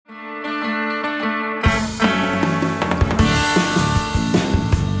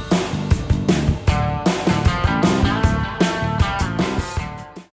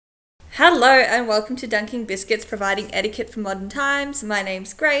Hello and welcome to Dunking Biscuits, providing etiquette for modern times. My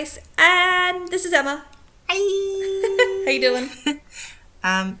name's Grace and this is Emma. Hi. How you doing?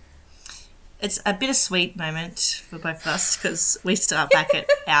 It's a bittersweet moment for both of us because we start back at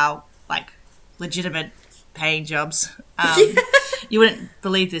our legitimate paying jobs. You wouldn't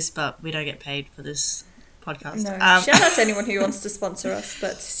believe this, but we don't get paid for this podcast. No, shout out to anyone who wants to sponsor us,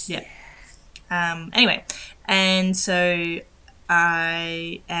 but yeah. Anyway, and so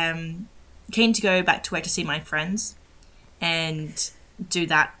I am keen to go back to work to see my friends and do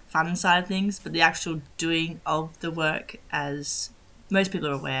that fun side of things, but the actual doing of the work, as most people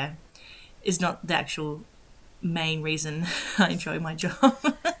are aware, is not the actual main reason I enjoy my job.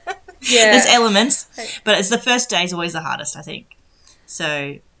 Yeah. There's elements, but it's the first day is always the hardest, I think.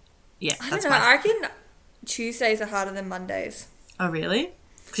 So, yeah, I that's don't know. I reckon Tuesdays are harder than Mondays. Oh, really?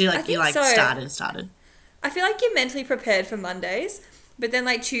 Because you so. started. I feel like you're mentally prepared for Mondays, but then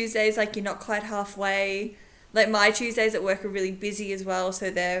Tuesdays, you're not quite halfway. My Tuesdays at work are really busy as well, so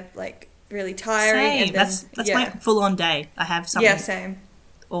they're really tiring. Same. And then, that's my full-on day. I have something. Yeah, same.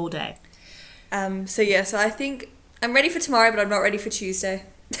 All day. So I think I'm ready for tomorrow, but I'm not ready for Tuesday.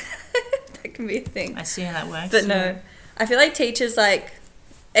 That can be a thing. I see how that works. But no, I feel like teachers,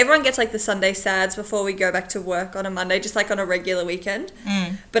 everyone gets the Sunday sads before we go back to work on a Monday, just on a regular weekend.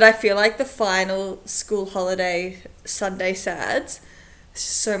 But I feel like the final school holiday Sunday sads is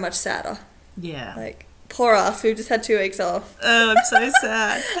so much sadder. Yeah. Poor us, we've just had 2 weeks off. Oh, I'm so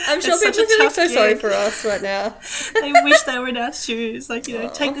sad. I'm sure people are feeling so sorry for us right now. I wish they were in our shoes.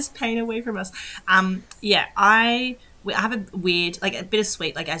 Take this pain away from us. I have a weird, a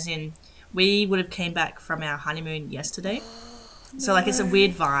bittersweet, as in, we would have came back from our honeymoon yesterday. So, it's a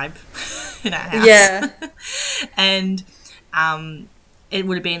weird vibe in our house. Yeah. And it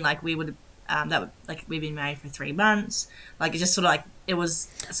would have been we would have, we've been married for 3 months. It's just sort of it was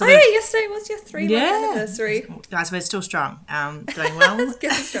sort of... yesterday was your 3-month anniversary. Guys, we're still strong. Doing well. It's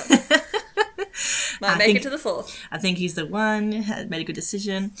getting strong. Might make it to the 4th. I think he's the one. Made a good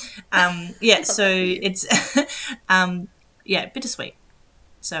decision. So it's bittersweet.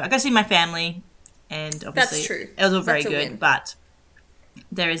 So I got to see my family, and obviously that's true. It was all very good, win. but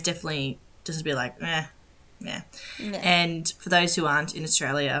there is definitely just to be yeah. And for those who aren't in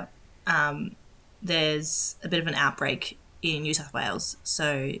Australia, there's a bit of an outbreak in New South Wales,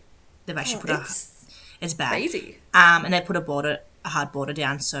 so they've actually it's bad. Crazy. And they put a hard border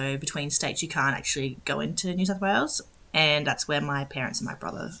down, so between states you can't actually go into New South Wales, and that's where my parents and my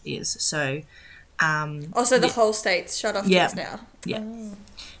brother is. So, the whole state's shut off to us now. Yeah. Oh.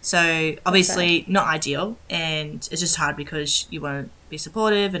 So obviously not ideal, and it's just hard because you want to be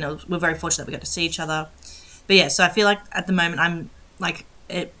supportive, and we're very fortunate that we got to see each other. But so I feel at the moment I'm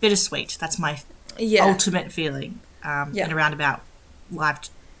bittersweet. That's my ultimate feeling. In a roundabout,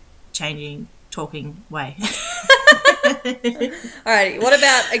 life-changing, talking way. Alrighty, what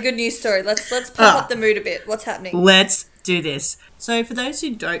about a good news story? Let's pump up the mood a bit. What's happening? Let's do this. So for those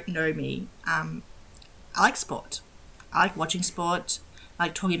who don't know me, I like sport. I like watching sport. I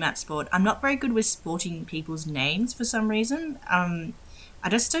like talking about sport. I'm not very good with sporting people's names for some reason. I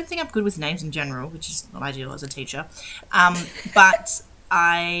just don't think I'm good with names in general, which is not ideal as a teacher. But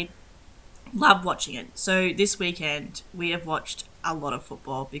I love watching it. So this weekend we have watched a lot of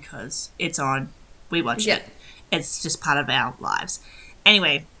football because it's on. We watch it. It's just part of our lives.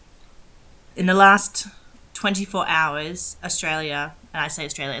 Anyway, in the last 24 hours, Australia, and I say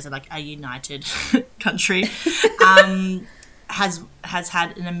Australia as a united country, has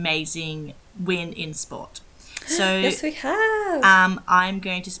had an amazing win in sport. So yes, we have. I'm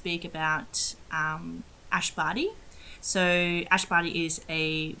going to speak about Ash Barty. So Ash Barty is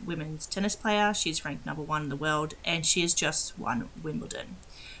a women's tennis player. She's ranked number 1 in the world, and she has just won Wimbledon.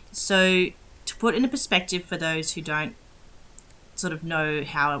 So to put into perspective for those who don't sort of know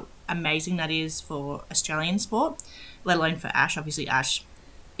how amazing that is for Australian sport, let alone for Ash. Obviously, Ash,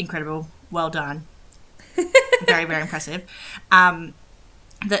 incredible, well done, very, very impressive.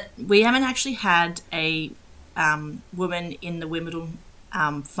 That we haven't actually had a woman in the Wimbledon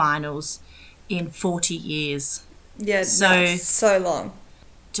finals in 40 years. Yeah, so long.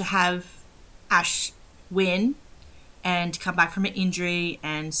 To have Ash win and come back from an injury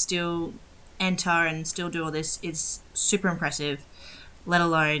and still enter and still do all this is super impressive, let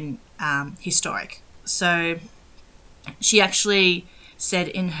alone historic. So she actually said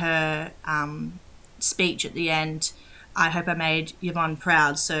in her speech at the end, "I hope I made Yvonne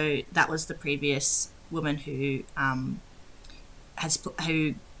proud." So that was the previous woman who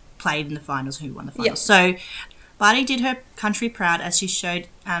played in the finals, who won the finals. Yep. So Barty did her country proud as she showed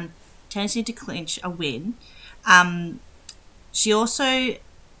tendency to clinch a win. She also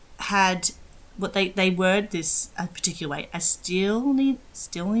had what they word this a particular way, a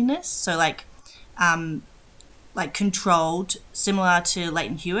stillness. So like controlled, similar to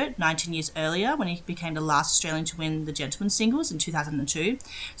Leighton Hewitt 19 years earlier when he became the last Australian to win the gentlemen's singles in 2002.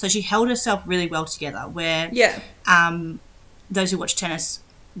 So she held herself really well together, where those who watch tennis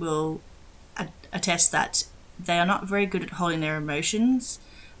will attest that they are not very good at holding their emotions,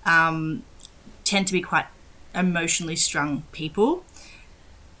 tend to be quite emotionally strung people.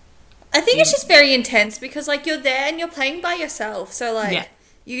 I think it's just very intense because, like, you're there and you're playing by yourself. So, like,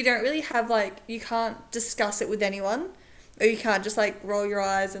 you don't really have, like, you can't discuss it with anyone. Or you can't just, like, roll your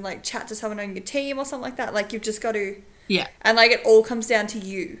eyes and, like, chat to someone on your team or something like that. Like, you've just got to... Yeah. And, like, it all comes down to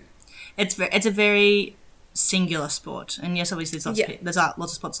you. It's a very singular sport. And, yes, obviously there's lots of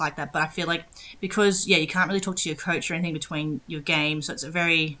sports like that. But I feel like because, you can't really talk to your coach or anything between your games. So it's a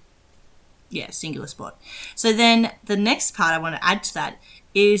very, singular sport. So then the next part I want to add to that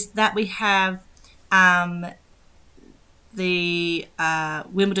is that we have the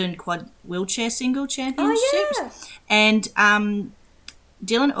Wimbledon Quad Wheelchair Single Championships. Oh, yeah. And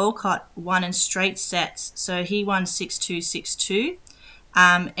Dylan Alcott won in straight sets. So he won 6-2, 6-2.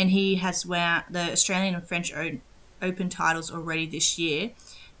 And he has won the Australian and French Open titles already this year.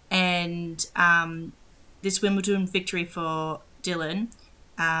 And this Wimbledon victory for Dylan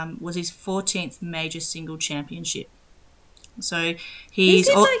was his 14th major single championship. So he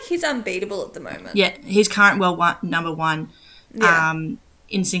seems like he's unbeatable at the moment. Yeah, he's current number one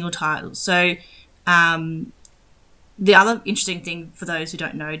in single titles. So the other interesting thing for those who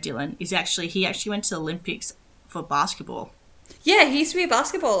don't know Dylan is he actually went to the Olympics for basketball. Yeah, he used to be a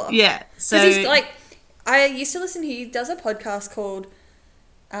basketballer. Yeah, so he's like, I used to listen. He does a podcast called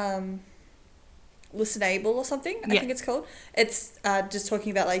Listenable or something. I think it's called. It's just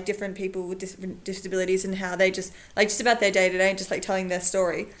talking about like different people with different disabilities and how they just about their day to day and just like telling their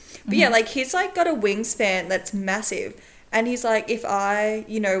story. But yeah, like he's like got a wingspan that's massive, and he's like, if I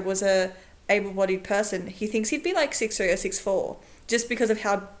was a able-bodied person, he thinks he'd be like 6'3" or 6'4", just because of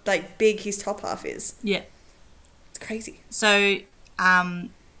how like big his top half is. Yeah, it's crazy. So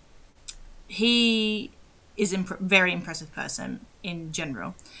he is a very impressive person in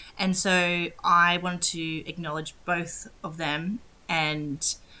general. And so I wanted to acknowledge both of them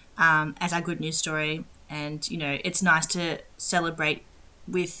and as our good news story. And, it's nice to celebrate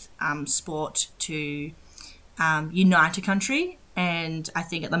with sport to unite a country. And I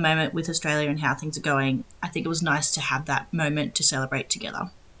think at the moment with Australia and how things are going, I think it was nice to have that moment to celebrate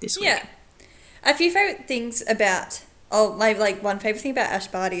together this week. Yeah. A few favourite things about... one favourite thing about Ash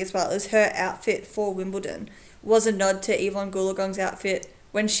Barty as well is her outfit for Wimbledon was a nod to Yvonne Goolagong's outfit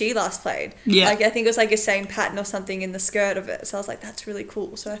when she last played. Yeah. Like, I think it was like a same pattern or something in the skirt of it. So I was like, that's really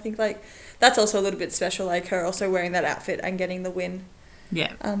cool. So I think like that's also a little bit special, like her also wearing that outfit and getting the win.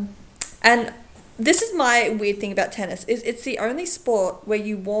 Yeah. And this is my weird thing about tennis is it's the only sport where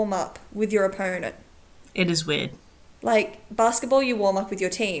you warm up with your opponent. It is weird. Like basketball, you warm up with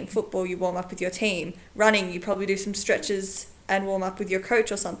your team. Football, you warm up with your team. Running, you probably do some stretches and warm up with your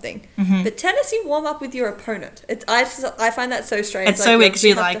coach or something. Mm-hmm. But tennis, you warm up with your opponent. I find that so strange. It's so weird because do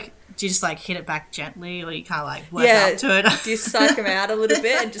you just like hit it back gently, or you kind of like work up to it? Do you psych them out a little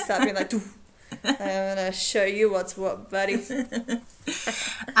bit and just start being like, I'm gonna show you what's what, buddy. But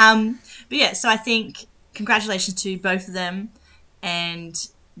yeah, so I think congratulations to both of them and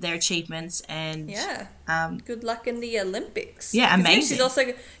their achievements, and good luck in the Olympics. Yeah, amazing.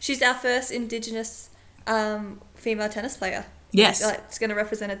 She's our first Indigenous female tennis player. Yes, it's going to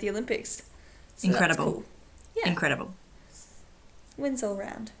represent at the Olympics. So incredible. That's cool. Yeah, incredible. Wins all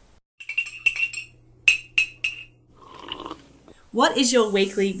round. What is your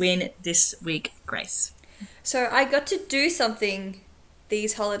weekly win this week, Grace? So I got to do something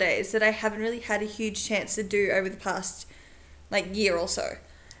these holidays that I haven't really had a huge chance to do over the past year or so.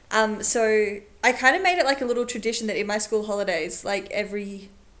 So I kind of made it like a little tradition that in my school holidays, like every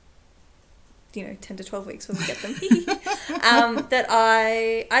 10 to 12 weeks when we get them, that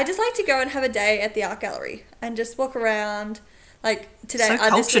I just like to go and have a day at the art gallery and just walk around. Like today, so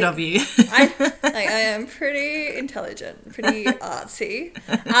cultured of you. I am pretty intelligent, pretty artsy.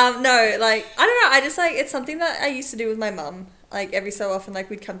 I don't know. I just it's something that I used to do with my mum. Like every so often,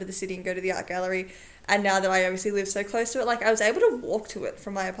 we'd come to the city and go to the art gallery. And now that I obviously live so close to it, I was able to walk to it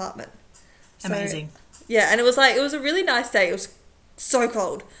from my apartment. So, amazing. Yeah, and it was a really nice day. It was so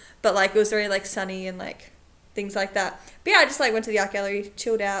cold, but it was very sunny and things like that. But yeah, I just went to the art gallery,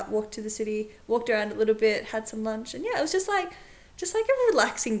 chilled out, walked to the city, walked around a little bit, had some lunch, and yeah, it was just a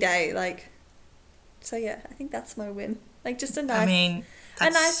relaxing day. So yeah, I think that's my win. Just a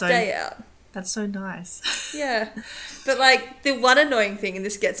nice, day out. That's so nice. Yeah. But like the one annoying thing, and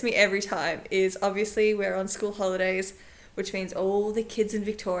this gets me every time, is obviously we're on school holidays, which means all the kids in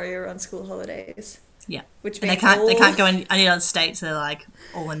Victoria are on school holidays. Yeah. Which And means they can't go in any other states. They're like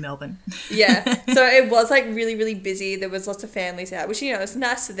all in Melbourne. Yeah. So it was like really, really busy. There was lots of families out, which, you know, it's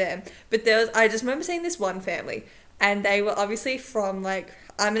nice for them. But I just remember seeing this one family, and they were obviously from like,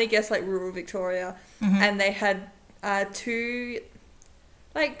 I'm going to guess like rural Victoria. And they had two,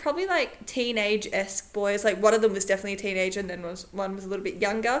 like probably like teenage-esque boys. Like one of them was definitely a teenager, and then one was a little bit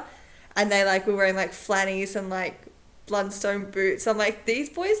younger. And they like were wearing like flannies and like Blundstone boots. I'm like, these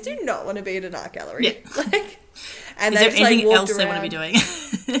boys do not want to be in an art gallery. Yeah. Like, and Is they there just like anything walked else around. they want to be doing?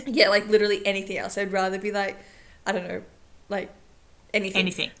 Yeah, like literally anything else. I'd rather be like, I don't know, like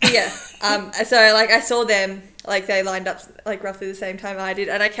anything. Yeah. So like I saw them, like they lined up like roughly the same time I did,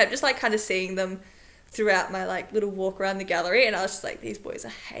 and I kept just like kind of seeing them throughout my like little walk around the gallery, and I was just like, these boys are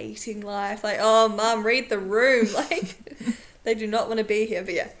hating life. Like, oh mum, read the room. Like they do not want to be here.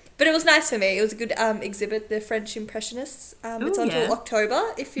 But yeah. But it was nice for me. It was a good exhibit, the French Impressionists. It's on till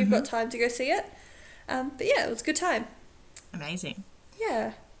October if you've got time to go see it. But yeah, it was a good time. Amazing.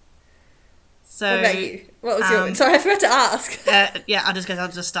 Yeah. So, what about you? What was your win? Sorry, I forgot to ask. Yeah, I'll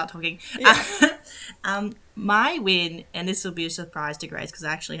just start talking. Yeah. My win, and this will be a surprise to Grace because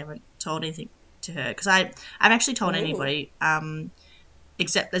I actually haven't told anything to her, because I've actually told anybody,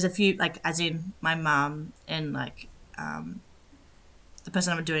 except there's a few, like as in my mum and like the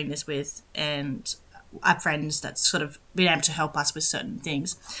person I'm doing this with, and our friends that's sort of been able to help us with certain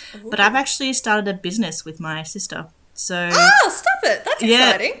things. But I've actually started a business with my sister. So stop it! That's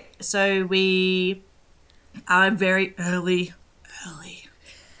exciting. So we are very early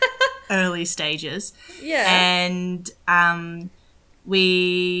stages. Yeah. And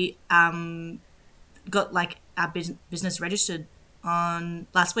we got like our business registered on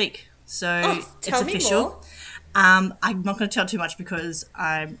last week. So it's official. More. I'm not going to tell too much because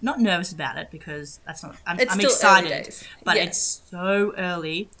I'm not nervous about it, because that's not. I'm still excited, early days. but it's so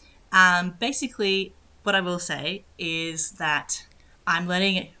early. Basically, what I will say is that I'm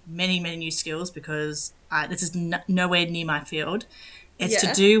learning many new skills, because this is nowhere near my field. It's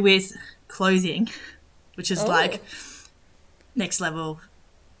to do with clothing, which is like next level.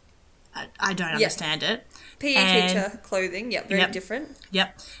 I don't understand it. PE teacher, clothing, very different.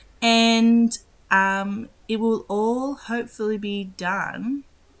 Yep, and it will all hopefully be done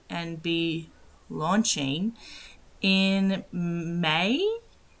and be launching in May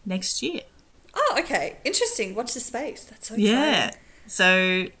next year. Oh, okay. Interesting. Watch this space. That's so exciting. Yeah.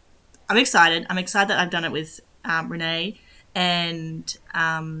 So I'm excited. I'm excited that I've done it with Renee, and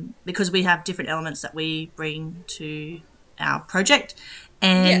because we have different elements that we bring to our project,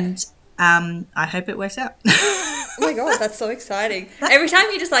 and I hope it works out. Oh my god, that's so exciting. Every time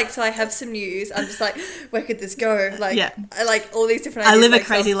you just like, so I have some news, I'm just like, where could this go? Like, I like all these different ideas. I live like, a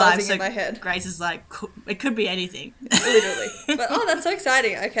crazy life, so in my head. Grace is like, it could be anything. Literally. But that's so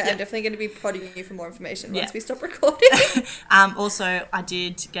exciting. Okay, I'm definitely going to be prodding you for more information once we stop recording. Also, I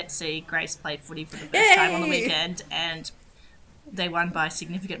did get to see Grace play footy for the first time on the weekend, and they won by a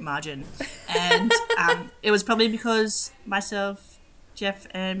significant margin. And it was probably because myself, Jeff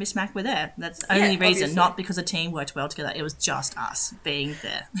and Miss Mac were there. That's the only reason, obviously. Not because the team worked well together. It was just us being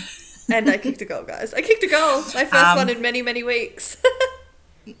there. And I kicked a goal, guys. I kicked a goal. My first one in many, many weeks.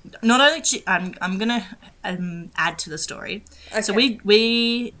 Not only... I'm going to add to the story. Okay. So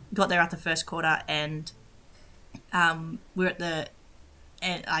we got there at the first quarter, and we were at the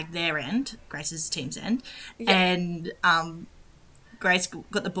like their end, Grace's team's end, and Grace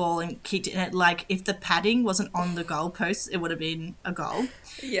got the ball and kicked it, and it, like, if the padding wasn't on the goal post, it would have been a goal,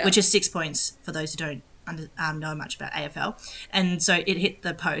 which is 6 points for those who don't know much about AFL. And so it hit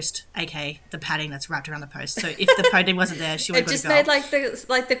the post, aka the padding that's wrapped around the post. So if the padding wasn't there, she would have got a goal. It just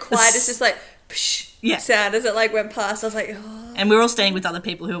made like the quietest, just like psh sound as it like went past. I was like, oh. And we were all standing with other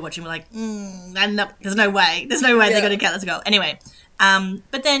people who were watching. We're like, there's no way they're going to count as a goal. Anyway,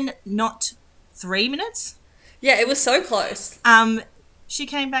 but then not 3 minutes. Yeah, it was so close. She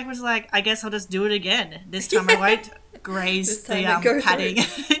came back and was like, I guess I'll just do it again. This time I won't graze the padding.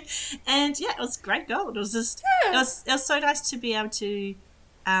 And it was a great goal. It was just, it was so nice to be able to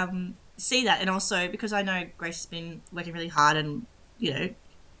see that. And also because I know Grace has been working really hard and,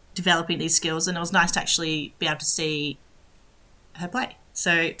 developing these skills, and it was nice to actually be able to see her play.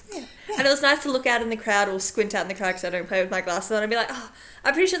 So, And it was nice to look out in the crowd or squint out in the crowd because I don't play with my glasses on and be like,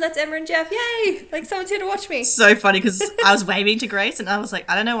 I'm pretty sure that's Emma and Jeff. Yay! Like, someone's here to watch me. So funny because I was waving to Grace and I was like,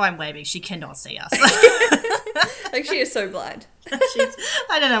 I don't know why I'm waving. She cannot see us. Like, she is so blind.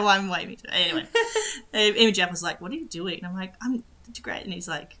 I don't know why I'm waving to her. Anyway, even Jeff was like, what are you doing? And I'm like, I'm great. And he's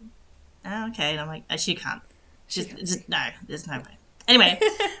like, oh, okay. And I'm like, she can't. She can't Just see. no, there's no way. Anyway,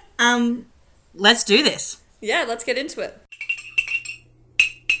 let's do this. Yeah, let's get into it.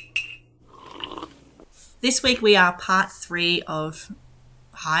 This week we are part 3 of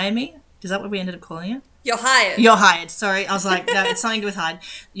Hire Me. Is that what we ended up calling it? You're hired. You're hired. Sorry, I was like, no, it's something to do with hired.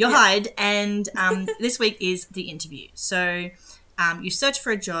 You're Yeah. hired, and this week is the interview. So you search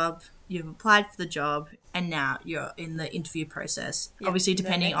for a job, you've applied for the job, and now you're in the interview process. Yep, Obviously, the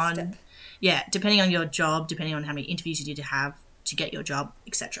depending next on step. depending on your job, depending on how many interviews you need to have to get your job,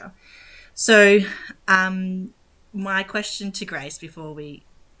 etc. So my question to Grace before we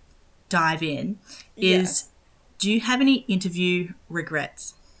dive in is, do you have any interview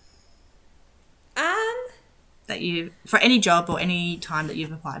regrets that you, for any job or any time that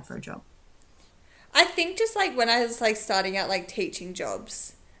you've applied for a job? I think just like when I was like starting out like teaching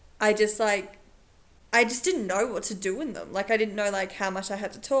jobs, I just didn't know what to do in them. Like I didn't know like how much I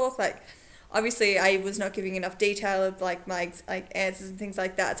had to talk. Like obviously I was not giving enough detail of like my like answers and things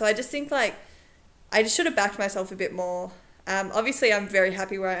like that. So I just think like I just should have backed myself a bit more. Obviously I'm very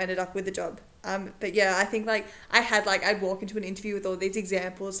happy where I ended up with the job. But yeah, I think like I'd walk into an interview with all these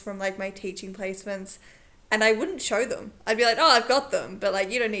examples from like my teaching placements, and I wouldn't show them. I'd be like, oh, I've got them, but like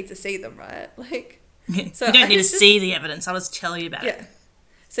you don't need to see them, right? Like, so you don't I need to was just- see the evidence. I'll just tell you about it. Yeah.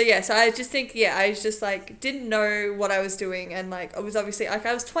 So yeah, so I just think I was just like didn't know what I was doing, and like I was obviously like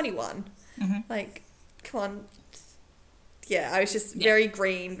I was 21. Like, come on. Yeah, I was just very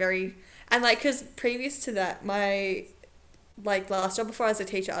green, and like because previous to that, my like last job before I was a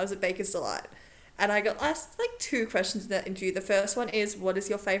teacher, I was at Baker's Delight, and I got asked like 2 questions in that interview. The first one is, what is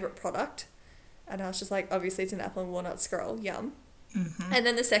your favorite product? And I was just like, obviously it's an apple and walnut scroll, yum. And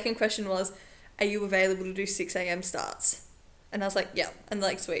then the second question was, are you available to do 6 a.m. starts? And I was like, yeah. And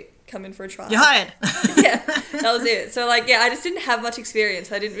like, sweet, come in for a trial. You're hired. Yeah, that was it. So like, yeah, I just didn't have much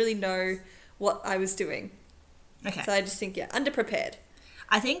experience. I didn't really know what I was doing. Okay. So I just think, underprepared.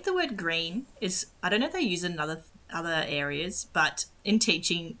 I think the word green is, I don't know if they use it in other areas, but in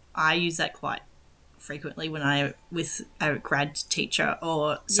teaching, I use that quite frequently when with a grad teacher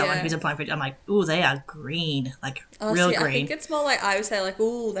or someone who's applying for it. I'm like, ooh, they are green, like Honestly, real green. I think it's more like I would say like,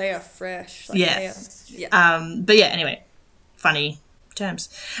 ooh, they are fresh. Like, Yeah. they are, But yeah, anyway, funny terms.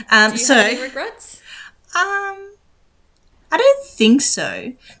 Do you have any regrets? I don't think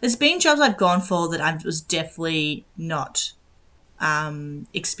so. There's been jobs I've gone for that I was definitely not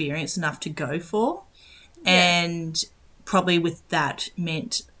experienced enough to go for. Yeah. And probably with that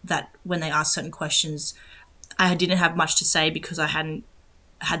meant that when they asked certain questions, I didn't have much to say because I hadn't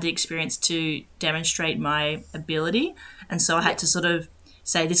had the experience to demonstrate my ability. And so I had to sort of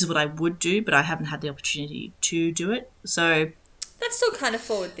say, this is what I would do, but I haven't had the opportunity to do it. So That's still kind of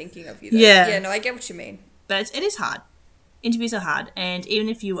forward thinking of you, though. Yeah. Yeah, no, I get what you mean. but it is hard. Interviews are hard. And even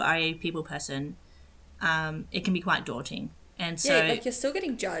if you are a people person, it can be quite daunting. And so, Yeah, like you're still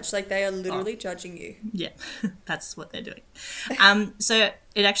getting judged. Like they are literally judging you. yeah, that's what they're doing. So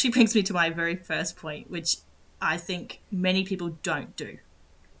it actually brings me to my very first point, which I think many people don't do.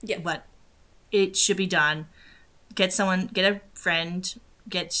 Yeah. But it should be done. Get a friend,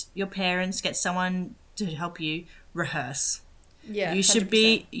 get your parents, get someone to help you rehearse. Yeah. You should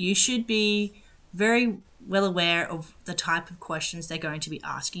 100%. be very well aware of the type of questions they're going to be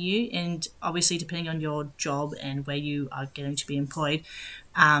asking you, and obviously depending on your job and where you are going to be employed,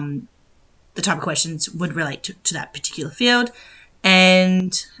 the type of questions would relate to that particular field.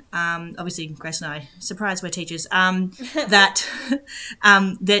 And obviously Grace and I, surprise, we're teachers, that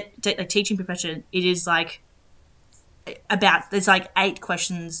a teaching profession, it is like there's like 8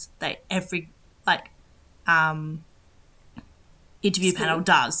 questions that every interview panel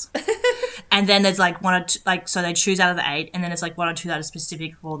does. And then there's like 1 or 2, like, so they choose out of the 8, and then there's like 1 or 2 that are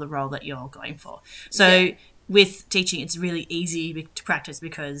specific for the role that you're going for. So with teaching, it's really easy to practice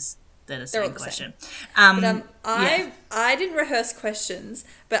because they're the same question. But I didn't rehearse questions,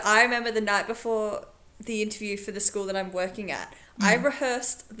 but I remember the night before the interview for the school that I'm working at, I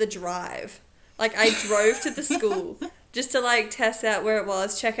rehearsed the drive. Like I drove to the school just to like test out where it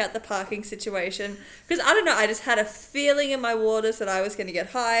was, check out the parking situation. Because I don't know, I just had a feeling in my waters that I was going to get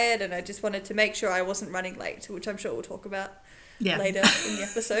hired, and I just wanted to make sure I wasn't running late, which I'm sure we'll talk about later in the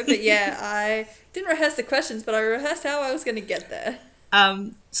episode. But yeah, I didn't rehearse the questions, but I rehearsed how I was going to get there.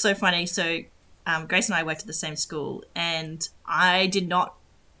 So funny. So Grace and I worked at the same school, and I did not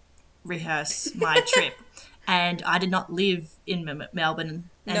rehearse my trip. And I did not live in Melbourne.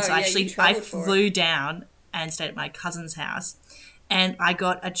 And so actually I flew down and stayed at my cousin's house. And I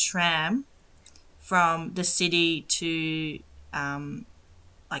got a tram from the city to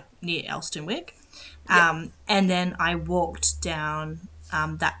like near Elstonwick. And then I walked down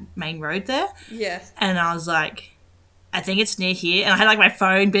that main road there. Yeah. And I was like, I think it's near here. And I had like my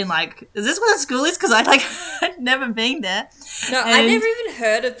phone being like, is this where the school is? Because I'd never been there. No, I never even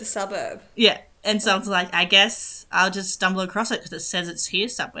heard of the suburb. Yeah. And so I was like, I guess I'll just stumble across it because it says it's here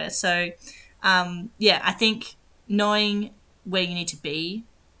somewhere. So, I think knowing where you need to be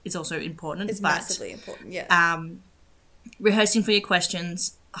is also important. It's massively important, yeah. Rehearsing for your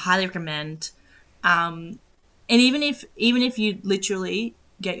questions, highly recommend. And even if you literally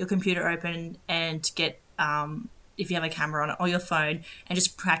get your computer open and get if you have a camera on it or your phone and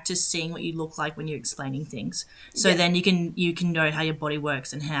just practice seeing what you look like when you're explaining things. So then you can know how your body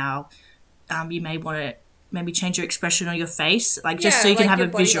works and how you may want to maybe change your expression on your face, just so you can have a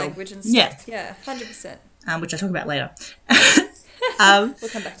visual. Language and stuff. Yeah, 100%. Which I'll talk about later. We'll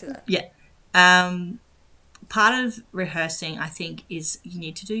come back to that. Yeah. Part of rehearsing, I think, is you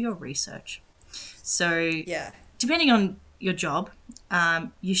need to do your research. So depending on your job,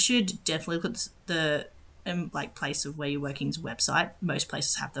 you should definitely look at the place of where you're working's website. Most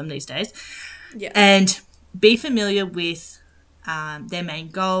places have them these days. Yeah. And be familiar with their main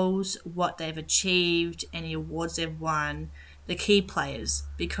goals, what they've achieved, any awards they've won, the key players,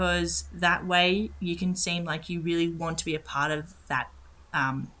 because that way you can seem like you really want to be a part of that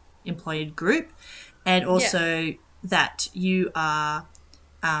employed group, and also that you are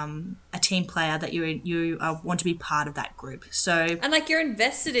a team player, that you want to be part of that group. So and you're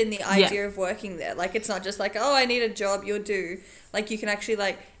invested in the idea of working there. It's not just I need a job, you'll do. You can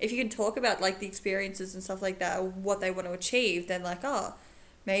actually if you can talk about the experiences and stuff like that, or what they want to achieve, then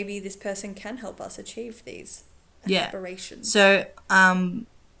maybe this person can help us achieve these aspirations. So the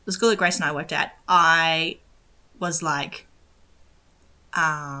school that Grace and I worked at, I was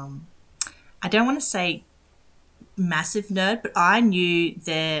I don't want to say massive nerd, but I knew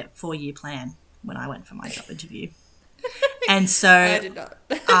their 4-year plan when I went for my job interview. And so I did not.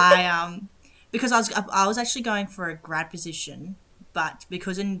 Because I was actually going for a grad position, but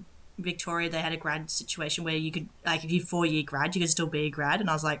because in Victoria they had a grad situation where you could if you're 4-year grad, you could still be a grad, and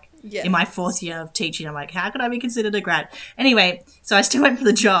I was in my 4th year of teaching, I'm how could I be considered a grad? Anyway, so I still went for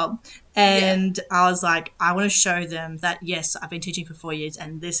the job, and I was I want to show them that yes, I've been teaching for 4 years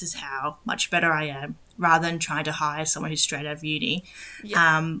and this is how much better I am, rather than trying to hire someone who's straight out of uni.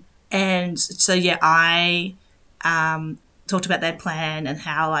 And so I talked about their plan and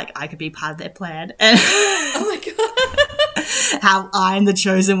how I could be part of their plan, and oh my god, how I'm the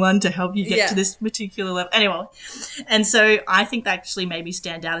chosen one to help you get to this particular level. Anyway, and so I think that actually made me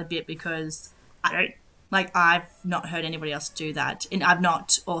stand out a bit, because I don't I've not heard anybody else do that, and I've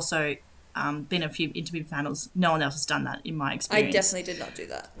not also been a few interview panels. No one else has done that in my experience. I definitely did not do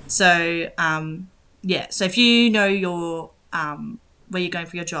that. So so if you know your where you're going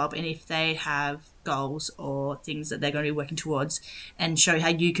for your job, and if they have goals or things that they're going to be working towards, and show how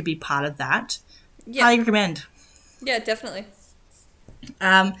you could be part of that, highly recommend. Yeah, definitely.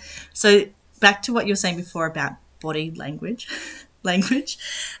 So back to what you were saying before about body language.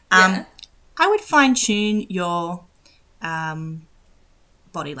 I would fine tune your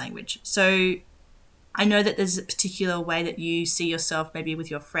body language. So I know that there's a particular way that you see yourself, maybe with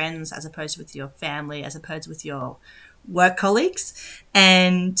your friends as opposed to with your family, as opposed to with your work colleagues,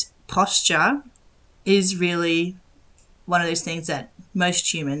 and posture is really one of those things that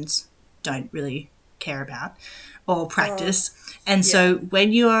most humans don't really care about or practice. So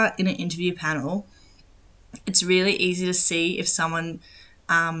when you are in an interview panel, it's really easy to see if someone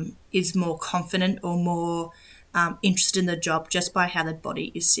is more confident or more interested in the job just by how their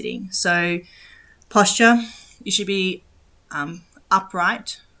body is sitting. So posture, you should be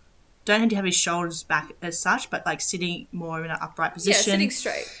upright. Don't have to have his shoulders back as such, but sitting more in an upright position. Yeah, sitting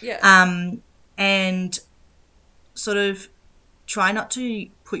straight. And sort of try not to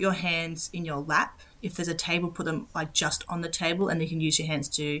put your hands in your lap. If there's a table, put them just on the table, and you can use your hands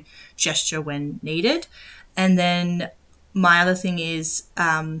to gesture when needed. And then my other thing is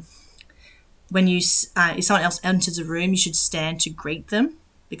when if someone else enters a room, you should stand to greet them,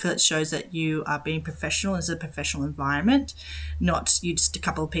 because it shows that you are being professional. It's a professional environment, not you just a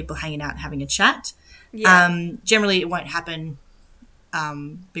couple of people hanging out and having a chat. Generally, it won't happen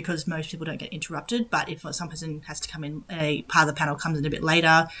because most people don't get interrupted. But if some person has to come in, a part of the panel comes in a bit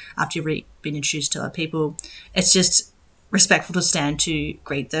later after you've been introduced to other people, it's just respectful to stand to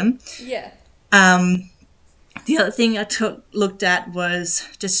greet them. Yeah. The other thing I looked at was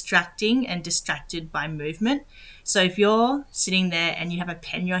distracting and distracted by movement. So if you're sitting there and you have a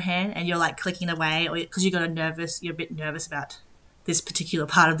pen in your hand and you're clicking away, or because you're a bit nervous about this particular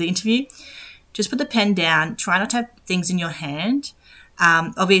part of the interview, just put the pen down. Try not to have things in your hand.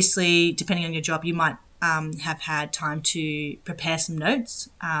 Obviously, depending on your job, you might have had time to prepare some notes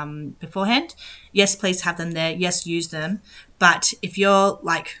beforehand. Yes, please have them there. Yes, use them. But if you're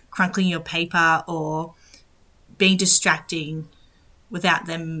like crunkling your paper or being distracting without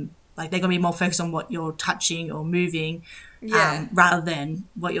them, like they're going to be more focused on what you're touching or moving Yeah. rather than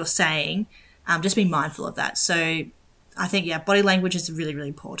what you're saying. Just be mindful of that. So I think, yeah, body language is really, really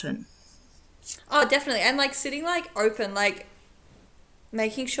important. Oh, definitely. And like sitting like open, like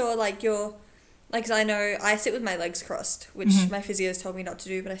making sure like you're like 'cause I know I sit with my legs crossed, which my physio's told me not to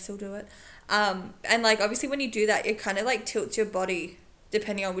do, but I still do it. And like obviously when you do that, it kind of like tilts your body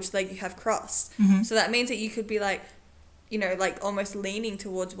depending on which leg you have crossed. So that means that you could be like, you know, like almost leaning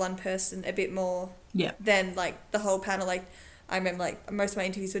towards one person a bit more Yeah. than like the whole panel. Like I remember like most of my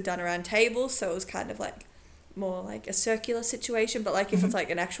interviews were done around tables, so it was kind of like more like a circular situation. But like if it's like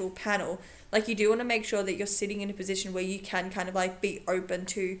an actual panel, like you do want to make sure that you're sitting in a position where you can kind of like be open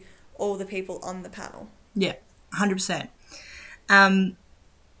to all the people on the panel. Yeah, 100%.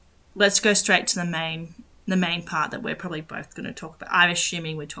 Let's go straight to the main part that we're probably both going to talk about. I'm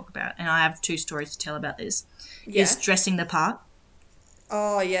assuming we talk about, and I have 2 stories to tell about this. Yeah. Is dressing the part.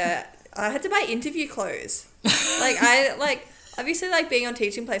 Oh yeah, I had to buy interview clothes. Like I like obviously like being on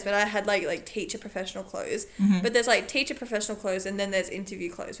teaching placement, I had like teacher professional clothes, but there's like teacher professional clothes and then there's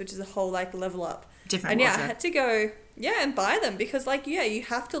interview clothes, which is a whole like level up. Different And yeah, I wardrobe. had to go and buy them because like yeah, you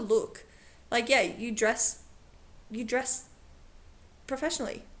have to look like you dress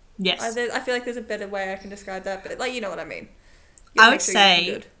professionally. Yes. I feel like there's a better way I can describe that, but like you know what I mean. You I gotta would make sure you look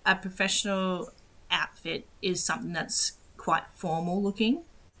say good. a professional outfit is something that's quite formal looking.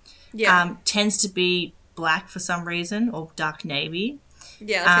 Yeah, Tends to be black for some reason or dark navy.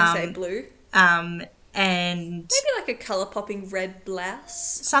 yeah. I was gonna say blue. And Maybe like a color popping red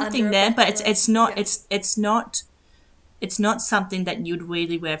blouse. something under a there, black but it's blouse. not Yeah. it's not something that you'd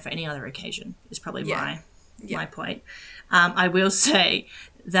really wear for any other occasion. Is probably Yeah. my point. I will say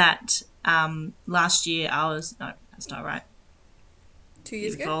that last year no, that's not right. 2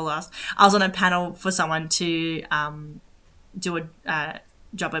 years ago. Before last, I was on a panel for someone to do a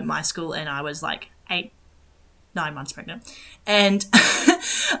job at my school, and I was like 9 months pregnant, and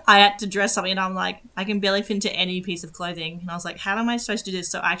I had to dress something, and I'm like, I can barely fit into any piece of clothing, and I was like, how am I supposed to do this?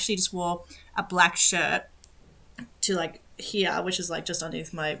 So I actually just wore a black shirt to like here, which is like just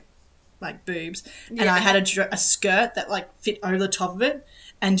underneath my like boobs, and Yeah. I had a skirt that like fit over the top of it,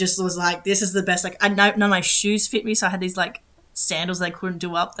 and just was like, this is the best. Like, none of my shoes fit me, so I had these like sandals that I couldn't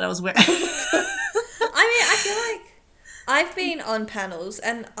do up that I was wearing. I mean, I feel like I've been on panels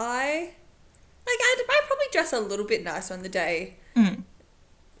and I probably dress a little bit nicer on the day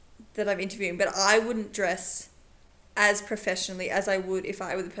that I'm interviewing, but I wouldn't dress as professionally as I would if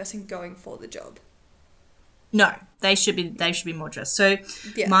I were the person going for the job. No, they should be more dressed. So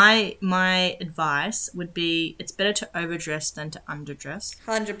Yeah. my advice would be it's better to overdress than to underdress.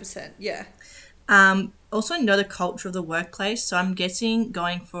 100%, yeah. Also know the culture of the workplace. So I'm guessing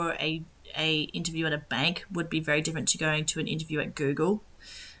going for a interview at a bank would be very different to going to an interview at Google.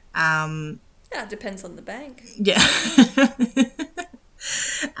 Yeah, it depends on the bank. Yeah.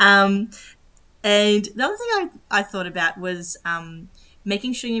 And the other thing I thought about was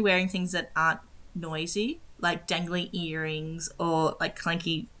making sure you're wearing things that aren't noisy, like dangly earrings or like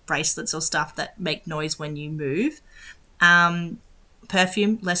clanky bracelets or stuff that make noise when you move.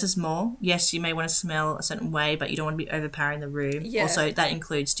 Perfume, less is more. Yes, you may want to smell a certain way, but you don't want to be overpowering the room. Yeah. Also, that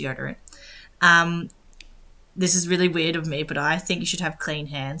includes deodorant. This is really weird of me, but I think you should have clean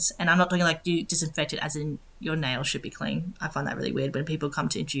hands. And I'm not talking like you disinfect it as in your nails should be clean. I find that really weird when people come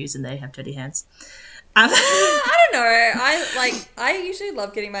to interviews and they have dirty hands. I don't know. I usually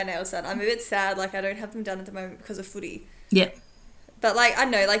love getting my nails done. I'm a bit sad, like I don't have them done at the moment because of footy. Yeah. But like I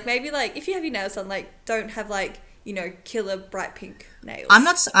know, like maybe like if you have your nails done, like don't have like, you know, killer bright pink nails.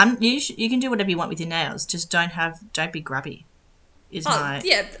 You can do whatever you want with your nails. Just don't be grubby. I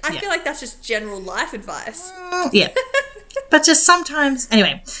feel like that's just general life advice. Yeah. But just sometimes,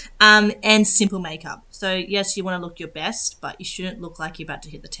 anyway, and simple makeup. So yes, you want to look your best, but you shouldn't look like you're about to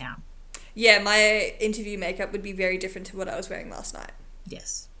hit the town. Yeah, my interview makeup would be very different to what I was wearing last night.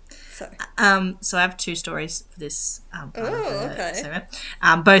 Yes. So. So I have 2 stories for this. Okay. Segment.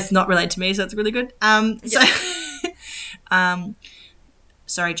 Both not related to me, so it's really good.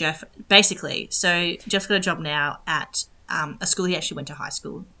 Sorry, Jeff. Basically, so Jeff's got a job now at a school he actually went to high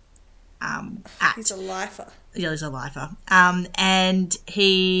school at. He's a lifer. Yeah, he's a lifer. And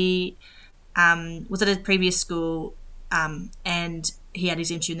he was at a previous school, and he had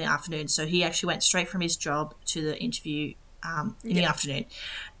his interview in the afternoon. So he actually went straight from his job to the interview in the afternoon.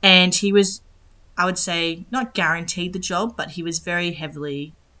 And he was, I would say, not guaranteed the job, but he was very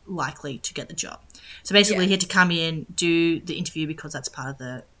heavily likely to get the job. So basically, he had to come in, do the interview because that's part of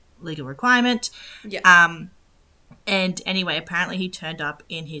the legal requirement. Yeah. And anyway, apparently he turned up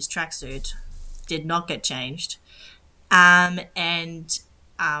in his tracksuit, did not get changed, and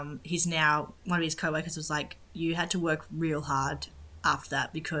he's now, one of his co-workers was like, you had to work real hard after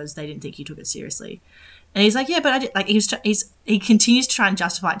that because they didn't think you took it seriously. And he's like, yeah, but I did. Like, he continues to try and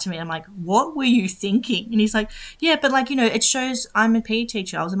justify it to me. I'm like, what were you thinking? And he's like, yeah, but like, it shows I'm a PE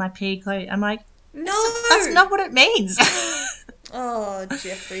teacher. I was in my PE clothes. I'm like, no, that's not what it means. Oh,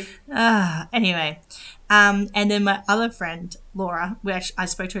 Jeffrey. Anyway, and then my other friend Laura, I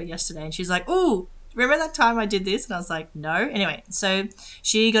spoke to her yesterday, and she's like, "Oh, remember that time I did this?" And I was like, "No." Anyway, so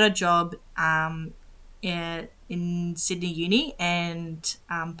she got a job in Sydney Uni, and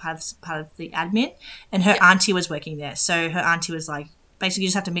part of the admin, and her auntie was working there. So her auntie was like, basically, you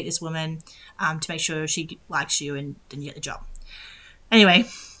just have to meet this woman to make sure she likes you, and then you get the job. Anyway,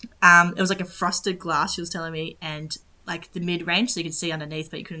 it was like a frosted glass, she was telling me, and like the mid-range, so you could see underneath,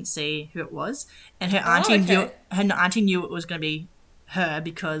 but you couldn't see who it was. And her auntie knew it was going to be her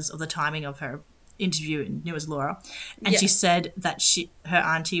because of the timing of her interview, and knew it was Laura. And she said that her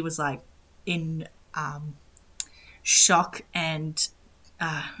auntie was like in shock and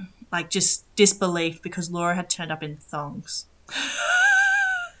like just disbelief because Laura had turned up in thongs.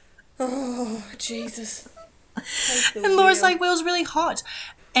 Oh, Jesus. And Laura's like, well, it was really hot.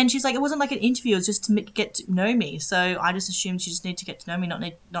 And she's like, it wasn't like an interview, it was just to get to know me. So I just assumed she just needed to get to know me,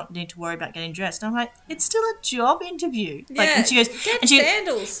 not need to worry about getting dressed. And I'm like, it's still a job interview. Yeah, like, and she goes, get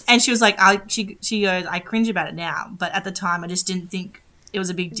sandals. And she was like, she goes, I cringe about it now, but at the time I just didn't think it was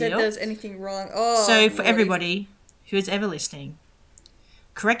a big deal. That there's anything wrong. Oh, so for everybody who is ever listening,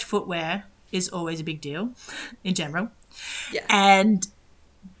 correct footwear is always a big deal in general. Yeah. And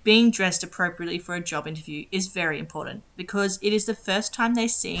being dressed appropriately for a job interview is very important because it is the first time they're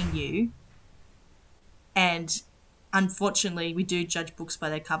seeing you, and unfortunately we do judge books by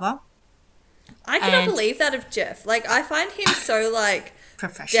their cover. I cannot believe that of Jeff. Like, I find him so like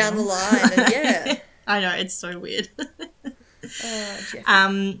professional down the line, and yeah. I know, it's so weird. Oh,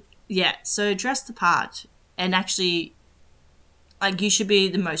 Jeff. Yeah, so dress the part, and actually, like, you should be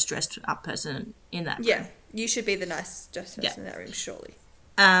the most dressed up person in that room. Yeah, you should be the nicest dressed person in that room, surely.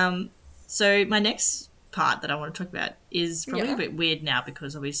 So my next part that I want to talk about is probably a bit weird now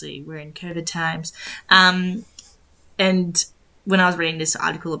because obviously we're in COVID times. And when I was reading this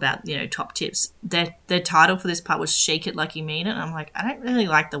article about, top tips, their title for this part was "Shake It Like You Mean It." And I'm like, I don't really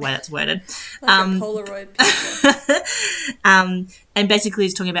like the way that's worded. Like a Polaroid picture. And basically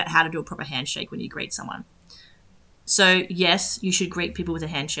it's talking about how to do a proper handshake when you greet someone. So yes, you should greet people with a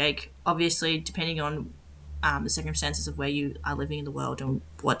handshake, obviously depending on the circumstances of where you are living in the world and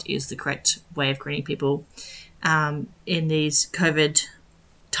what is the correct way of greeting people in these COVID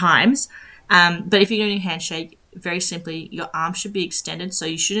times. But if you're doing a handshake, very simply, your arm should be extended, so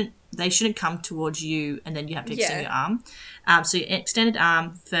they shouldn't come towards you and then you have to extend your arm. So your extended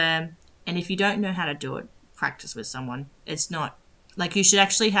arm, firm, and if you don't know how to do it, practice with someone. It's not like you should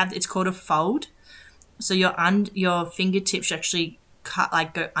actually have. It's called a fold. So your fingertips should actually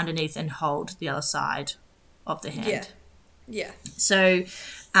go underneath and hold the other side of the hand. Yeah. So,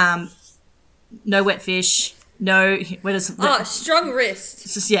 no wet fish. No. Strong wrist.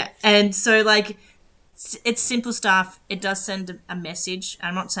 It's just, and so like. It's simple stuff. It does send a message.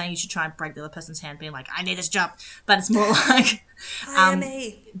 I'm not saying you should try and break the other person's hand being like, I need this job. But it's more like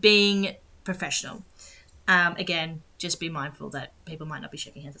being professional. Again, just be mindful that people might not be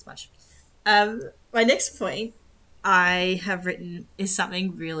shaking hands as much. My next point I have written is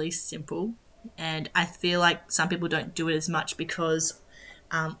something really simple. And I feel like some people don't do it as much because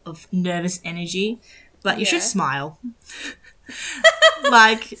of nervous energy. But you should smile.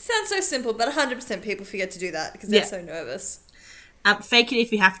 Like, sounds so simple, but 100% people forget to do that because they're so nervous. Fake it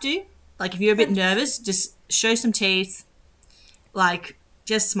if you have to. Like, if you're a bit nervous, just show some teeth. Like,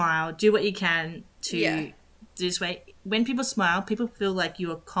 just smile. Do what you can to do this way. When people smile, people feel like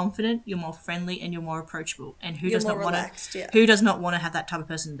you are confident, you're more friendly, and you're more approachable. And who does not want to have that type of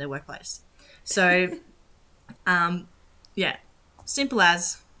person in their workplace? So, simple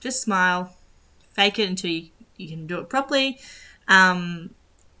as just smile, fake it until you can do it properly. And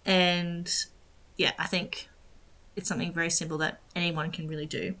I think it's something very simple that anyone can really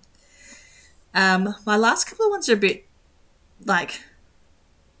do. My last couple of ones are a bit like,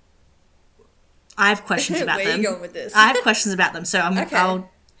 I have questions about them. Where are you going with this? I have questions about them. So one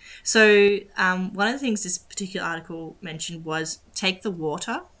of the things this particular article mentioned was take the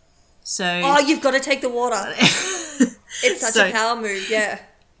water. So you've got to take the water. It's such a power move. Yeah.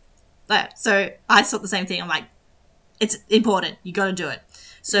 So I thought the same thing. I'm like, it's important. You got to do it.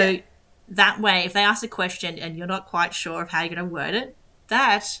 So Yeah. that way, if they ask a question and you're not quite sure of how you're going to word it,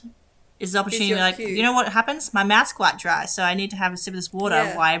 that is the opportunity to your be like, cue. you know what happens? My mouth's quite dry, so I need to have a sip of this water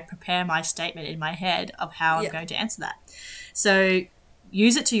Yeah. while I prepare my statement in my head of how I'm Yeah. going to answer that. So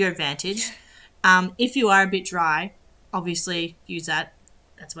use it to your advantage. If you are a bit dry, obviously use that.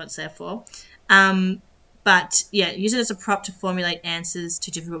 That's what it's there for. But yeah, use it as a prop to formulate answers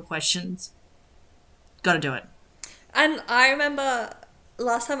to difficult questions. Got to do it. And I remember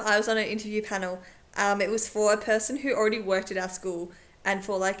last time I was on an interview panel, it was for a person who already worked at our school and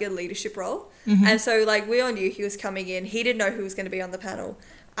for like a leadership role. And so like we all knew he was coming in. He didn't know who was going to be on the panel.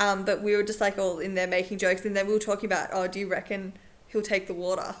 But we were just like all in there making jokes. And then we were talking about, oh, do you reckon he'll take the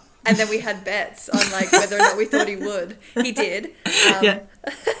water? And then we had bets on like whether or not we thought he would. He did. Yeah.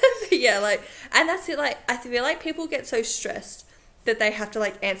 Yeah, like, and that's it. Like, I feel like people get so stressed that they have to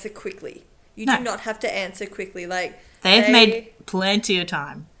like answer quickly. You No. do not have to answer quickly. Like, They've made plenty of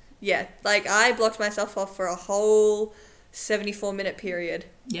time. yeah, like I blocked myself off for a whole 74-minute period.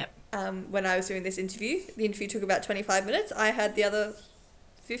 Yep. When I was doing this interview. The interview took about 25 minutes. I had the other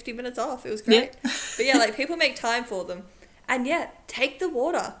 50 minutes off. It was great. Yeah. But yeah, like people make time for them. And yeah, take the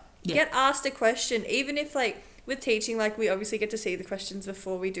water. Yeah. Get asked a question. Even if like with teaching, like we obviously get to see the questions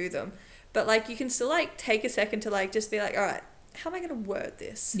before we do them. But like you can still like take a second to like just be like, all right, how am I going to word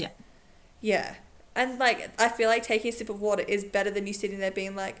this? Yeah. Yeah. And like I feel like taking a sip of water is better than you sitting there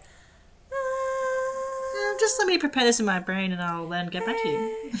being like, Just let me prepare this in my brain and I'll then get back to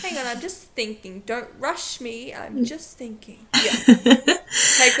you. hang on, I'm just thinking. Don't rush me. I'm just thinking. Yeah.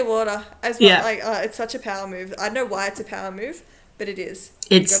 Take the water as well. Yeah. Like it's such a power move. I don't know why it's a power move, but it is.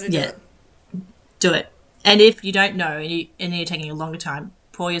 It's- you got to do yeah. it. Do it. And if you don't know and you're taking a longer time,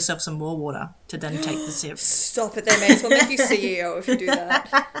 pour yourself some more water to then take the sip. Stop it, they may as well make you CEO if you do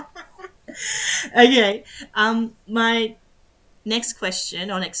that. Okay. My next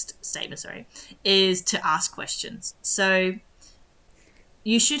question, or next statement, sorry, is to ask questions. So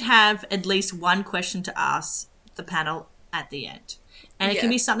you should have at least one question to ask the panel at the end. And it can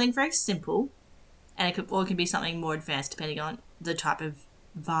Yeah. be something very simple, and it can be something more advanced depending on the type of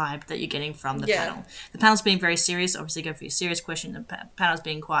vibe that you're getting from the Yeah. panel. The panel's being very serious, obviously go for your serious question. The panel's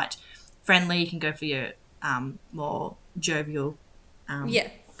being quite friendly, you can go for your more jovial Yeah.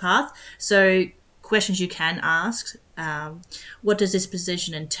 path. So questions you can ask: what does this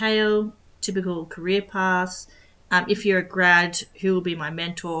position entail? Typical career paths. If you're a grad, who will be my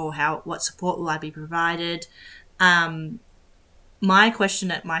mentor? What support will I be provided? My question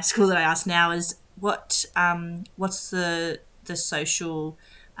at my school that I ask now is what's the social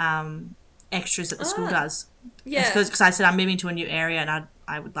extras that the school does? Yeah. Because I said I'm moving to a new area and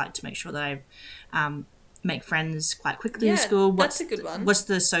I would like to make sure that I make friends quite quickly in Yeah, school. that's a good one. What's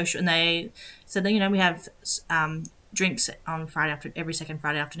the social? And they said that we have drinks on every second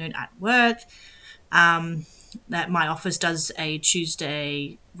Friday afternoon at work. That my office does a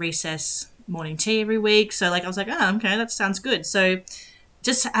Tuesday recess morning tea every week. So like I was like, oh, okay, that sounds good. So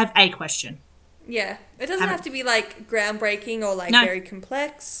just have a question. Yeah. It doesn't have to be like groundbreaking or like No. very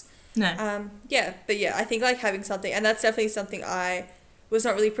complex. No. Yeah, but yeah, I think like having something, and that's definitely something I was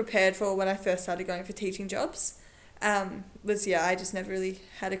not really prepared for when I first started going for teaching jobs. I just never really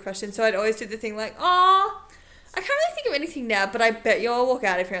had a question. So I'd always do the thing like, oh, I can't really think of anything now, but I bet you I'll walk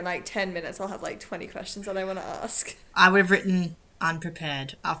out of here in like 10 minutes. I'll have like 20 questions that I want to ask. I would have written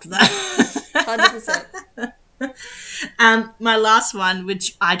unprepared after that. 100%. My last one,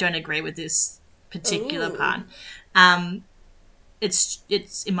 which I don't agree with this particular Ooh. part.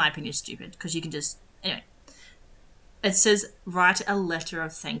 It's in my opinion stupid because you can just anyway. It says write a letter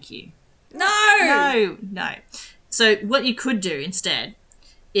of thank you. No! No. So what you could do instead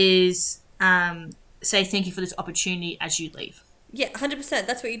is say thank you for this opportunity as you leave. Yeah, 100%.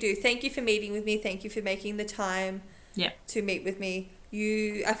 That's what you do. Thank you for meeting with me. Thank you for making the time Yeah. to meet with me.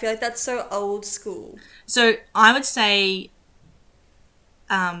 I feel like that's so old school. So I would say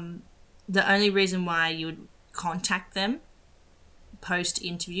the only reason why you would contact them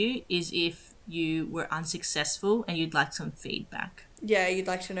post-interview is if you were unsuccessful and you'd like some feedback. Yeah, you'd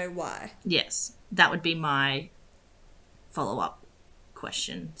like to know why. Yes, that would be my follow-up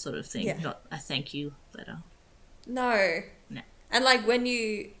question sort of thing, Yeah. not a thank you letter. No. No. And like when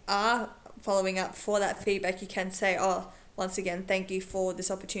you are following up for that feedback, you can say, oh, once again, thank you for this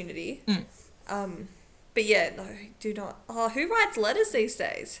opportunity. But yeah, no, do not. Oh, who writes letters these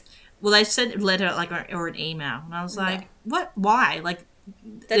days? Well, they said letter or an email, and I was like, what? Why? Like,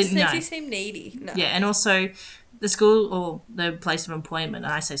 That just makes no. you seem needy. No. Yeah, and also the school or the place of employment,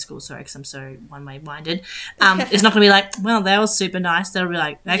 and I say school, sorry, because I'm so one-way minded, it's not going to be like, well, they were super nice. They'll be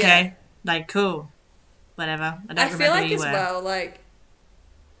like, okay, Yeah. like, cool, whatever. I don't I remember feel who like you as were. well, like,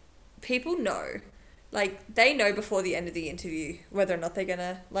 people know. Like, they know before the end of the interview whether or not they're going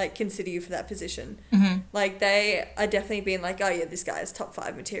to, like, consider you for that position. Mm-hmm. Like, they are definitely being like, oh, yeah, this guy's top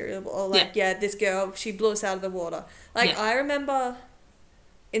 5 material. Or, like, yeah, this girl, she blew us out of the water. Like, I remember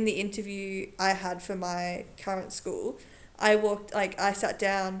in the interview I had for my current school, I sat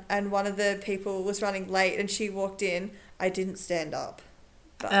down and one of the people was running late and she walked in. I didn't stand up.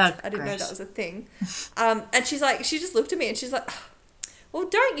 But I didn't know that was a thing. And she's like, she just looked at me and she's like, well,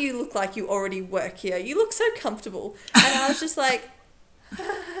 don't you look like you already work here? You look so comfortable. And I was just like,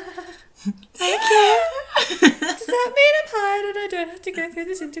 thank you. Does that mean I'm hired and I don't have to go through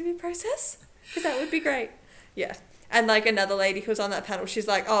this interview process? Because that would be great. Yeah. And, like, another lady who was on that panel, she's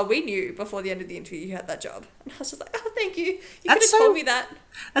like, oh, we knew before the end of the interview you had that job. And I was just like, oh, thank you. You could have told me that.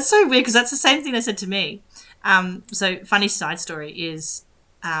 That's so weird because that's the same thing they said to me. So, funny side story is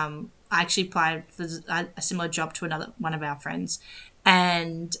I actually applied for a similar job to one of our friends.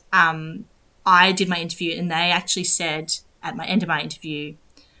 And I did my interview and they actually said at my end of my interview,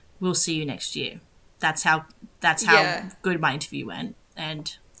 we'll see you next year. That's how good my interview went.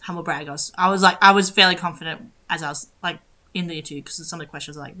 And humble brag, I was fairly confident as I was like in the interview because some of the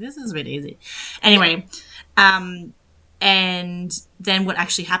questions were like, this is a bit easy. Anyway, and then what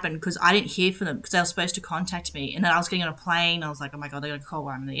actually happened, because I didn't hear from them because they were supposed to contact me, and then I was getting on a plane. I was like, oh my God, they're going to call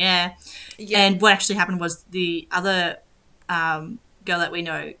while I'm in the air. Yeah. And what actually happened was the other girl that we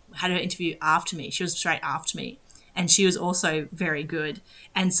know had her interview after me. She was straight after me. And she was also very good.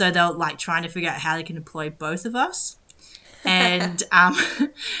 And so they were like trying to figure out how they can employ both of us. And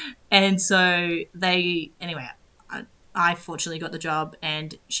and so I fortunately got the job,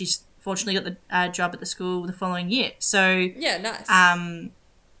 and she's fortunately got the job at the school the following year. So yeah, nice.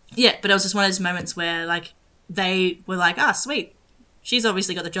 Yeah, but it was just one of those moments where like they were like, "Ah, sweet, she's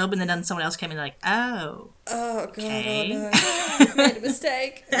obviously got the job," and then someone else came in like, "Oh, God, okay. oh no, you've made a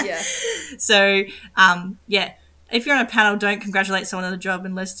mistake." Yeah. So yeah. If you're on a panel, don't congratulate someone on the job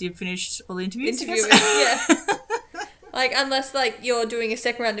unless you've finished all the interviews. Yeah. Like, unless, like, you're doing a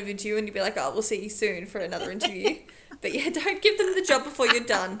second round of interview and you'd be like, oh, we'll see you soon for another interview. But, yeah, don't give them the job before you're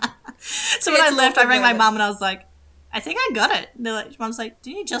done. So when I left, I rang my mum and I was like, I think I got it. And Mum's like,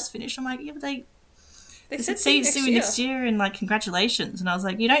 didn't you just finish? I'm like, yeah, but they said see you next year and, like, congratulations. And I was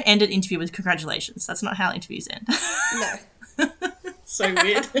like, you don't end an interview with congratulations. That's not how interviews end. No. So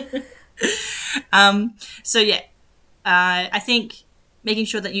weird. So, yeah. I think making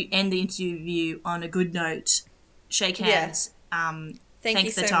sure that you end the interview on a good note, shake hands, thank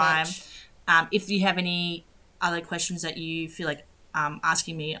you for the time. If you have any other questions that you feel like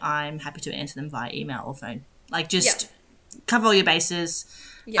asking me, I'm happy to answer them via email or phone. Like, just cover all your bases.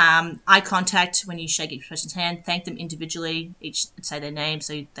 Yeah. Eye contact when you shake each person's hand. Thank them individually. Each say their name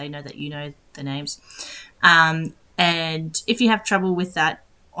so they know that you know their names. And if you have trouble with that,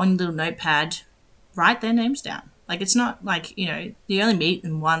 on your little notepad, write their names down. Like, it's not like, you know, you only meet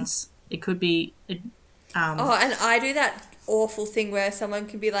them once. It could be... and I do that awful thing where someone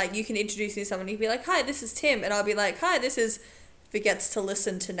can be like, you can introduce me to someone, you'd be like, hi, this is Tim. And I'll be like, hi, this is... forgets to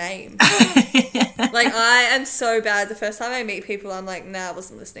listen to name. Like, I am so bad. The first time I meet people, I'm like, nah, I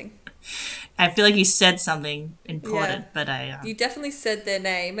wasn't listening. I feel like you said something important, but I... You definitely said their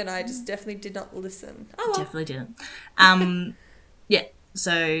name, and I just definitely did not listen. Oh, well. Definitely didn't. Yeah,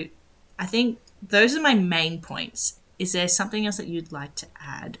 so I think those are my main points. Is there something else that you'd like to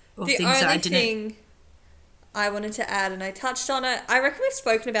add? Or the things only that I didn't... thing I wanted to add, and I touched on it, I reckon we've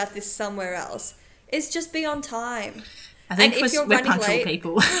spoken about this somewhere else, is just be on time. I think we're punctual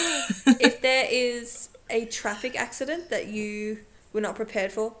people. If there is a traffic accident that you were not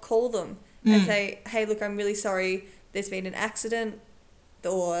prepared for, call them and say, hey, look, I'm really sorry, there's been an accident,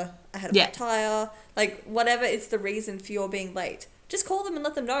 or I had a flat tire, like, whatever is the reason for your being late. Just call them and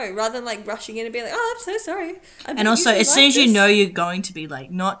let them know, rather than, like, rushing in and being like, oh, I'm so sorry. And also, as soon as you know you're going to be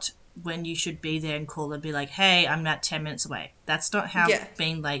late, not when you should be there and call and be like, hey, I'm about 10 minutes away. That's not how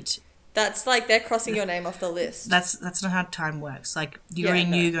being late... That's like they're crossing your name off the list. That's not how time works. Like, you're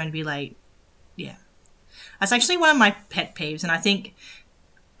going to be late. Yeah. That's actually one of my pet peeves, and I think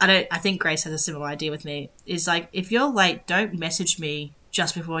Grace has a similar idea with me, is like, if you're late, don't message me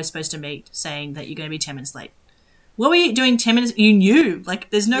just before we're supposed to meet saying that you're going to be 10 minutes late. What were you doing 10 minutes? You knew. Like,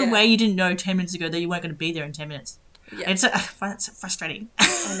 there's no way you didn't know 10 minutes ago that you weren't going to be there in 10 minutes. Yeah. And so, I find that so frustrating.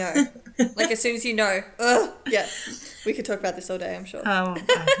 I know. Like, as soon as you know. Yeah. We could talk about this all day, I'm sure.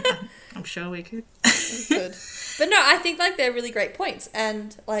 I'm sure we could. We could. But no, I think, like, they're really great points.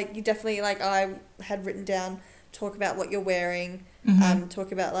 And, like, you definitely, like, I had written down, talk about what you're wearing.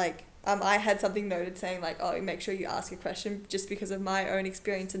 Talk about, like, I had something noted saying, like, oh, make sure you ask a question, just because of my own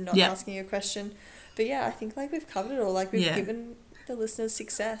experience in not asking a question. But, yeah, I think, like, we've covered it all. Like, we've given the listeners'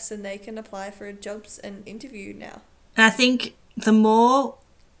 success and they can apply for jobs and interview now. And I think the more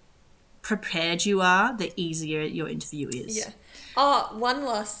prepared you are, the easier your interview is. Yeah. Oh, one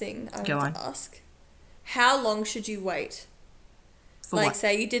last thing I Go want to ask. How long should you wait? For like, what?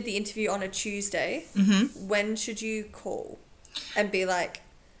 say you did the interview on a Tuesday. Mm-hmm. When should you call and be like,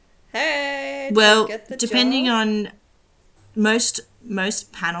 hey, did Well, I get the depending job? on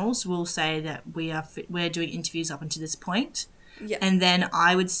most panels will say that we're doing interviews up until this point. Yeah. And then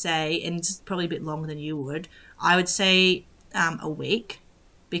I would say, and it's probably a bit longer than you would, I would say a week,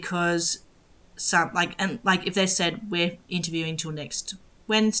 because if they said we're interviewing till next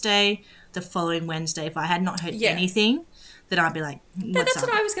Wednesday, the following Wednesday, if I had not heard anything, then I'd be like, what's That's up?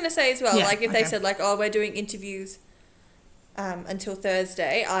 what I was going to say as well. Yeah, Like if they okay. said like, oh, we're doing interviews until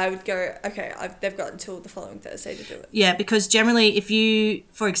Thursday, I would go, okay, they've got until the following Thursday to do it. Yeah, because generally if you,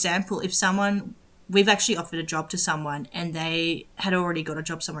 for example, if we've actually offered a job to someone and they had already got a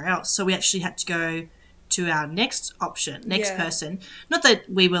job somewhere else, so we actually had to go to our next person. Not that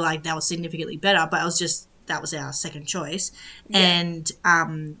we were like, that was significantly better, but it was just, that was our second choice. Yeah.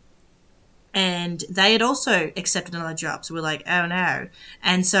 And they had also accepted another job, so we're like, oh no.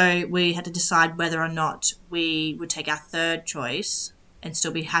 And so we had to decide whether or not we would take our third choice and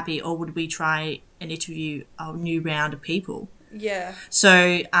still be happy, or would we try and interview a new round of people. Yeah. So,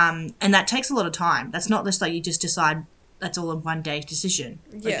 and that takes a lot of time. That's not just like you just decide, that's all in one day decision.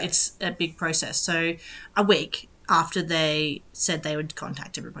 Yeah. It's a big process. So a week after they said they would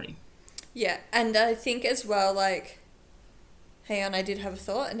contact everybody. Yeah, and I think as well, like, hang on, I did have a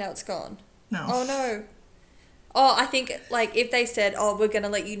thought and now it's gone. No. Oh, no. Oh, I think, like, if they said, oh, we're going to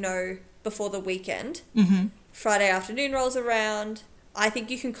let you know before the weekend, Friday afternoon rolls around, I think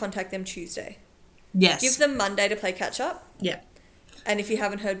you can contact them Tuesday. Yes. Give them Monday to play catch-up. Yeah. And if you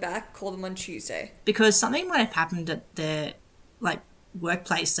haven't heard back, call them on Tuesday. Because something might have happened at their, like,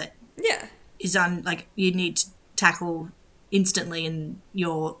 workplace that is you need to tackle instantly in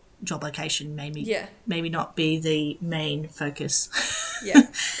your job location, maybe not be the main focus.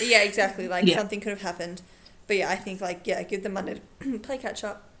 Yeah, exactly. Like, something could have happened. But yeah, I think, like, give them Monday to play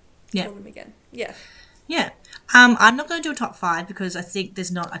catch-up. Call them again. Yeah. Yeah. I'm not going to do a top 5 because I think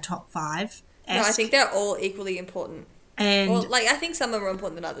there's not a top 5. No, I think they're all equally important. And I think some are more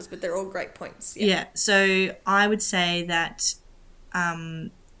important than others, but they're all great points. Yeah. So I would say that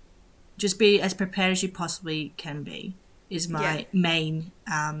just be as prepared as you possibly can be is my main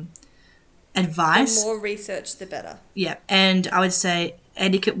advice. The more research, the better. Yeah. And I would say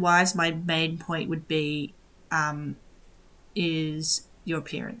etiquette-wise, my main point would be is your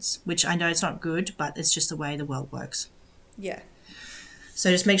appearance, which I know it's not good, but it's just the way the world works. Yeah. So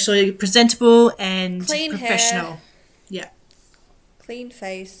just make sure you're presentable and clean professional. Hair, yeah. Clean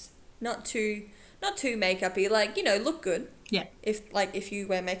face, not too makeup-y, like, look good. Yeah. If you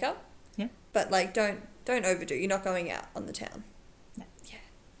wear makeup. Yeah. But like don't overdo. You're not going out on the town. Yeah.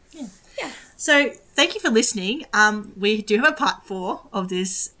 Yeah. Yeah. So thank you for listening. We do have a part 4 of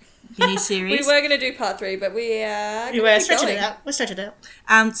this mini series. We were going to do part 3, but we're stretching it out. We're stretching it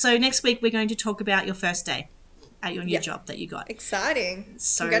out. So next week we're going to talk about your first day at your new job that you got. Exciting.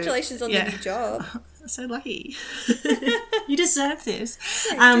 So, congratulations on the new job. So lucky. You deserve this.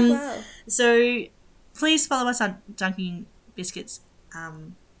 Yeah, you did well. So please follow us on Dunking Biscuits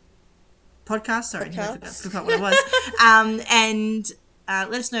podcast. Sorry, I forgot what it was. And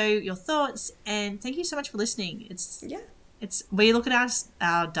let us know your thoughts, and thank you so much for listening. We look at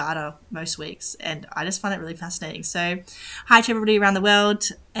our data most weeks, and I just find it really fascinating. So hi to everybody around the world,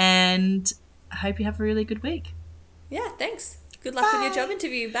 and I hope you have a really good week. Yeah, thanks. Good luck with your job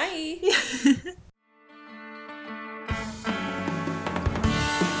interview. Bye.